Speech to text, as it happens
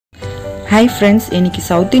Hi friends, இன்னைக்கு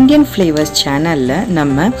South Indian Flavors channelல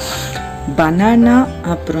நம்ம banana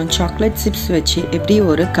அப்புறம் chocolate chips வச்சு எப்படி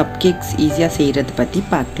ஒரு cupcakes ஈஸியா செய்யறது பத்தி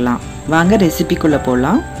பார்க்கலாம். வாங்க ரெசிபிக்குள்ள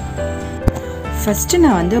போலாம். First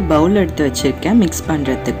நான் வந்து பவுல் எடுத்து வச்சிருக்கேன் mix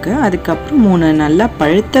பண்றதுக்கு. அதுக்கு அப்புறம் மூணு நல்லா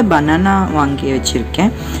பழுத்த banana வாங்கி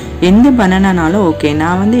வச்சிருக்கேன். எந்த bananaனாலும் ஓகே.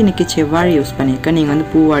 நான் வந்து இன்னைக்கு செவ்வாழை யூஸ் பண்ணிருக்கேன். நீங்க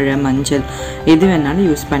வந்து பூவாழை, மஞ்சள் எது வேணாலும்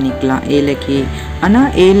யூஸ் பண்ணிக்கலாம். ஏலக்கி. ஆனா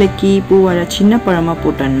ஏலக்கி, பூவாழை சின்ன பழமா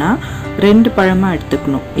போட்டேன்னா ரெண்டு பழமா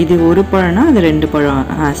எடுத்துக்கணும். இது ஒரு பழம்னா அது ரெண்டு பழம்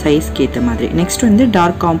சைஸ்க்கு ஏத்த மாதிரி. நெக்ஸ்ட் வந்து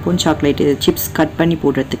dark compound chocolate chips cut பண்ணி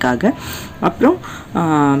போடுறதுக்காக. அப்புறம்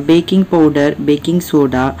பேக்கிங் பவுடர், பேக்கிங்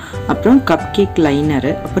சோடா, அப்புறம் கப் கேக்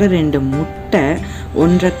லைனர், அப்புறம் 2 முட்டை,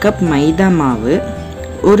 1/2 கப் மைதா மாவு,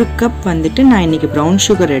 1 கப் வந்துட்டு நான் இன்னைக்கு ப்ரௌன்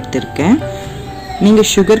சுகர் எடுத்திருக்கேன். நீங்க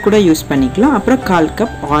சுகர் கூட யூஸ் பண்ணிக்கலாம். அப்புறம் 1/4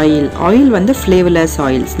 கப் ஆயில். ஆயில் வந்து ஃப்ளேவர்லெஸ்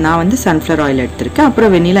ஆயில்ஸ். நான் வந்து சன்ஃப்ளவர் ஆயில் எடுத்திருக்கேன்.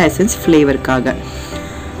 அப்புறம் வெனிலா எசன்ஸ் ஃப்ளேவருக்காக.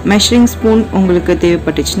 மெஷரிங் ஸ்பூன் உங்களுக்கு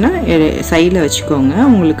தேவைப்பட்டுச்சுன்னா சைடில் வச்சுக்கோங்க.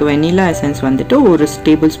 உங்களுக்கு வெனிலா எசன்ஸ் வந்துட்டு 1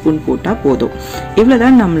 டேபிள் ஸ்பூன் போட்டால் போதும்.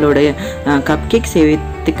 இவ்வளோதான் நம்மளோட கப் கேக்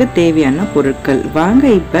செய்யறதுக்கு தேவையான பொருட்கள். வாங்க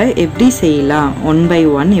இப்போ எப்படி செய்யலாம், 1 by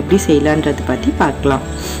 1 எப்படி செய்யலான்றதை பற்றி பார்க்கலாம்.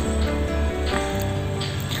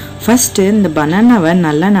 ஃபஸ்ட்டு இந்த பனானாவை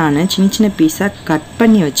நல்லா நான் சின்ன சின்ன பீஸாக கட்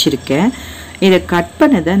பண்ணி வச்சுருக்கேன். இதை கட்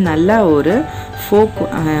பண்ணதை நல்லா ஒரு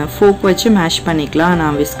ஃபோக் வச்சு மேஷ் பண்ணிக்கலாம்.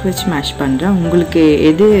 நான் விஸ்க் வச்சு மேஷ் பண்ணுறேன். உங்களுக்கு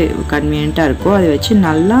எது கன்வீனியண்ட்டாக இருக்கோ அதை வச்சு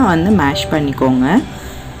நல்லா வந்து மேஷ் பண்ணிக்கோங்க.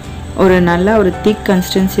 நல்லா ஒரு திக்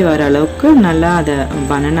கன்சிஸ்டன்சி வர அளவுக்கு நல்லா அதை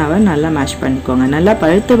பனானாவை நல்லா மேஷ் பண்ணிக்கோங்க. நல்லா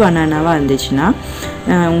பழுத்த பனானாவாக இருந்துச்சுன்னா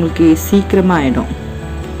உங்களுக்கு சீக்கிரமாக ஆகிடும்.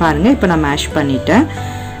 பாருங்கள், இப்போ நான் மேஷ் பண்ணிட்டேன்.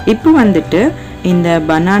 இப்போ வந்துட்டு இந்த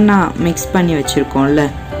பனானா மிக்ஸ் பண்ணி வச்சுருக்கோம்ல,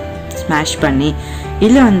 ஸ்மாஷ் பண்ணி,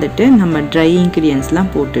 இதில் வந்துட்டு நம்ம ட்ரை இன்க்ரீடியன்ஸ்லாம்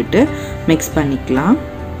போட்டுட்டு மிக்ஸ் பண்ணிக்கலாம்.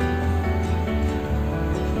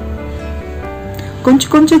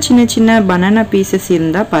 கொஞ்சம் சின்ன சின்ன பனானா பீசஸ்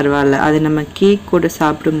இருந்தால் பரவாயில்ல. அது நம்ம கேக் கூட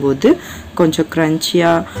சாப்பிடும்போது கொஞ்சம்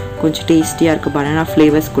க்ரன்ச்சியாக, கொஞ்சம் டேஸ்டியாக இருக்க பனானா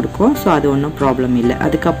ஃப்ளேவர்ஸ் கொடுக்கும். ஸோ அது ஒன்றும் ப்ராப்ளம் இல்லை.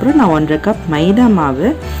 அதுக்கப்புறம் நான் 1/2 கப் மைதா மாவு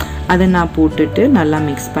அதை நான் போட்டுட்டு நல்லா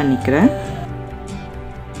மிக்ஸ் பண்ணிக்கிறேன்.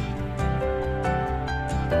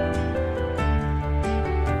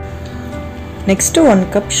 Next 1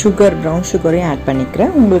 cup sugar, brown சுகரையும் add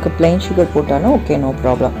பண்ணிக்கிறேன். உங்களுக்கு பிளைன் சுகர் போட்டாலும் ஓகே, நோ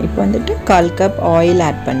ப்ராப்ளம். இப்போ வந்துட்டு 1/4 கப் ஆயில்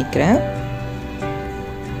ஆட் பண்ணிக்கிறேன்.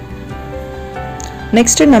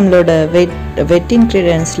 நெக்ஸ்ட்டு நம்மளோட வெட்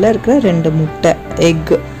இன்க்ரீடியன்ஸில் இருக்கிற 2 முட்டை,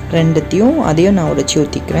 எக் ரெண்டுத்தையும் அதையும் நான் உடைச்சி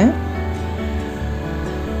ஊற்றிக்கிறேன்.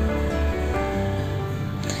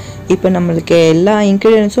 இப்போ நம்மளுக்கு எல்லா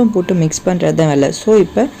இன்க்ரீடியன்ஸும் போட்டு மிக்ஸ் பண்ணுறது தான் வேலை. ஸோ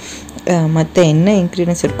இப்போ மற்ற என்ன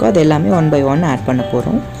இன்க்ரீடியன்ஸ் இருக்கோ அது எல்லாமே 1 by 1 ஆட் பண்ண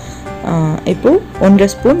போகிறோம். இப்போது 1/2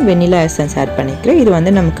 ஸ்பூன் வெனிலா எசன்ஸ் ஆட் பண்ணிக்கிறேன். இது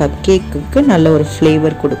வந்து நம்ம கப் கேக்குக்கு நல்ல ஒரு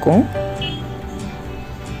ஃப்ளேவர் கொடுக்கும்.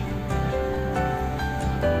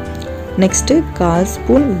 Next 1/4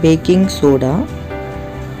 spoon baking soda,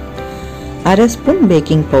 1/2 spoon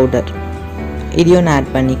baking powder, இதையும் நான்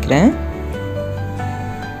ஆட் பண்ணிக்கிறேன்.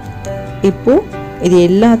 இப்போது இது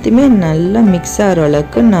எல்லாத்தையுமே நல்லா மிக்ஸ் ஆகிற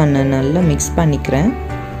அளவுக்கு நான் நல்லா மிக்ஸ் பண்ணிக்கிறேன்.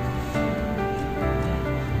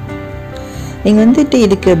 நீங்கள் வந்துட்டு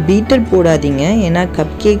இதுக்கு பீட்டர் போடாதீங்க. ஏன்னா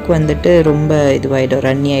கப் கேக் வந்துட்டு ரொம்ப இதுவாகிடும்,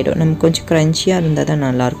 ரன்னி ஆகிடும். நம்ம கொஞ்சம் க்ரன்ச்சியாக இருந்தால் தான்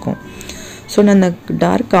நல்லாயிருக்கும். ஸோ நான் இந்த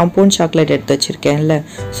டார்க் காம்பவுண்ட் சாக்லேட் எடுத்து வச்சுருக்கேன்ல,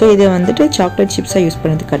 ஸோ இதை வந்துட்டு சாக்லேட் சிப்ஸாக யூஸ்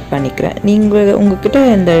பண்ணது கட் பண்ணிக்கிறேன். உங்ககிட்ட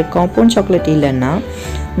இந்த காம்பவுண்ட் சாக்லேட் இல்லைன்னா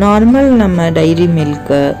நார்மல் நம்ம டைரி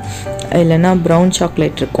மில்க்கு இல்லைன்னா ப்ரௌன்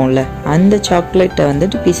சாக்லேட் இருக்கும்ல, அந்த சாக்லேட்டை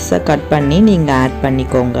வந்துட்டு பீஸஸாக கட் பண்ணி நீங்கள் ஆட்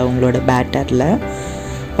பண்ணிக்கோங்க உங்களோட பேட்டரில்.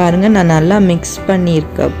 பாருங்கள், நான் நல்லா மிக்ஸ்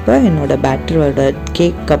பண்ணியிருக்கப்ப என்னோடய பேட்டரோட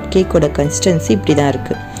கப் கேக்கோட கன்சிஸ்டன்சி இப்படி தான்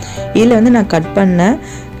இருக்குது. இதில் வந்து நான் கட் பண்ண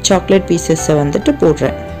சாக்லேட் பீசஸை வந்துட்டு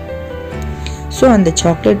போடுறேன். ஸோ அந்த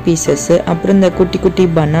சாக்லேட் பீசஸ்ஸு, அப்புறம் இந்த குட்டி குட்டி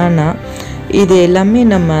பனானா, இது எல்லாமே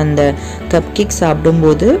நம்ம அந்த கப் கேக்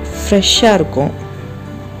சாப்பிடும்போது ஃப்ரெஷ்ஷாக இருக்கும்.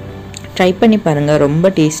 ட்ரை பண்ணி பாருங்கள்,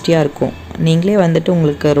 ரொம்ப டேஸ்டியாக இருக்கும். நீங்களே வந்துட்டு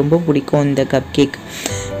உங்களுக்கு ரொம்ப பிடிக்கும் இந்த கப் கேக்.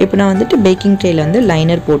 இப்போ நான் வந்துட்டு பேக்கிங் ட்ரேயில் வந்து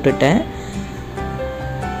லைனர் போட்டுட்டேன்.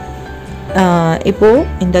 இப்போது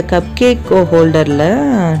இந்த கப் கேக் ஹோல்டரில்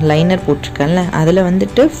லைனர் போட்டிருக்கேன்ல, அதில்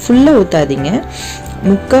வந்துட்டு ஃபுல்லாக ஊற்றாதீங்க.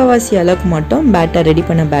 முக்கால்வாசி அளவுக்கு மட்டும் ரெடி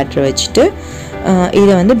பண்ண பேட்டரை வச்சுட்டு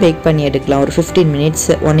இதை வந்து பேக் பண்ணி எடுக்கலாம் ஒரு 15 மினிட்ஸ்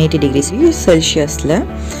 180 டிகிரி செல்சியஸில்.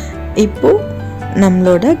 இப்போது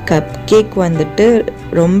நம்மளோட கப் கேக் வந்துட்டு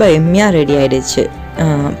ரொம்ப எம்மியாக ரெடி ஆகிடுச்சு.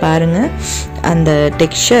 பாருங்கள், அந்த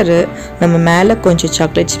டெக்ஸ்சரு, நம்ம மேலே கொஞ்சம்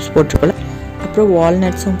சாக்லேட் சிப்ஸ் போட்டிருக்கோம், அப்புறம்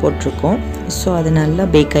வால்நட்ஸும் போட்டிருக்கோம். ஸோ அது நல்லா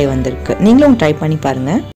பேக் ஆகி வந்திருக்கு. நீங்களும் ட்ரை பண்ணி பாருங்கள்.